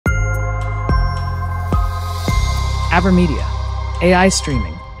Avermedia, AI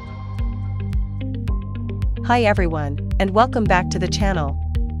streaming. Hi everyone, and welcome back to the channel.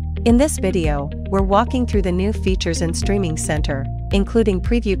 In this video, we're walking through the new features in Streaming Center, including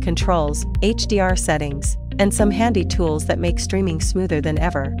preview controls, HDR settings, and some handy tools that make streaming smoother than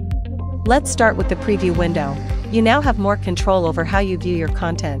ever. Let's start with the preview window. You now have more control over how you view your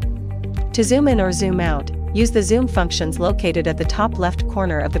content. To zoom in or zoom out, use the zoom functions located at the top left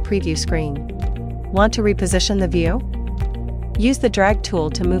corner of the preview screen. Want to reposition the view? Use the drag tool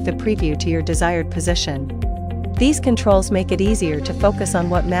to move the preview to your desired position. These controls make it easier to focus on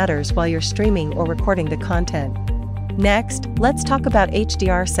what matters while you're streaming or recording the content. Next, let's talk about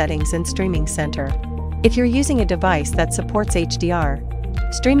HDR settings in Streaming Center. If you're using a device that supports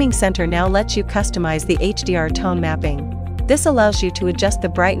HDR, Streaming Center now lets you customize the HDR Tone Mapping. This allows you to adjust the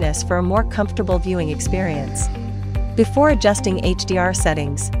brightness for a more comfortable viewing experience. Before adjusting HDR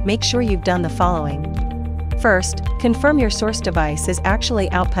settings, make sure you've done the following. First, confirm your source device is actually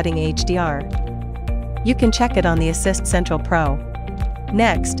outputting HDR. You can check it on the Assist Central Pro.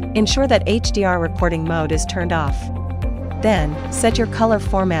 Next, ensure that HDR recording mode is turned off. Then, set your color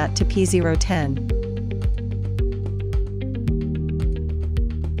format to P010.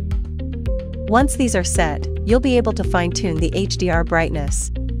 Once these are set, you'll be able to fine-tune the HDR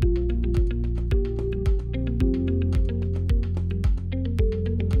brightness.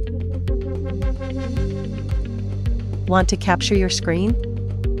 Want to capture your screen?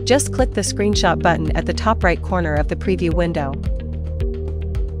 Just click the screenshot button at the top right corner of the preview window.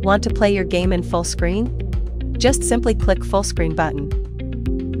 Want to play your game in full screen? Just simply click Fullscreen button.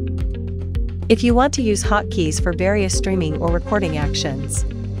 If you want to use hotkeys for various streaming or recording actions,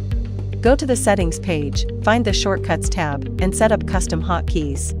 go to the Settings page, find the Shortcuts tab, and set up custom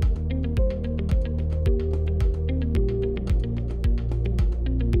hotkeys.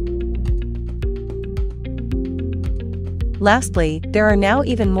 Lastly, there are now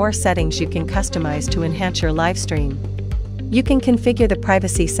even more settings you can customize to enhance your live stream. You can configure the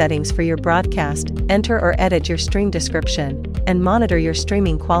privacy settings for your broadcast, enter or edit your stream description, and monitor your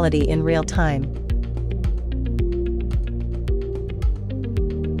streaming quality in real time.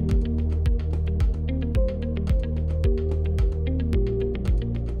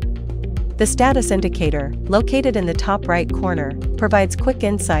 The status indicator, located in the top right corner, provides quick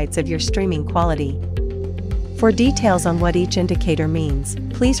insights of your streaming quality. For details on what each indicator means,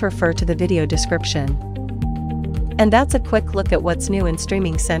 please refer to the video description. And that's a quick look at what's new in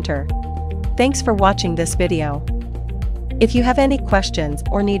Streaming Center. Thanks for watching this video. If you have any questions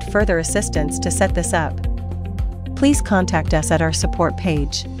or need further assistance to set this up, please contact us at our support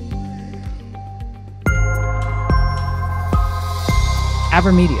page.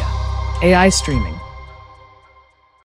 Avermedia, AI streaming.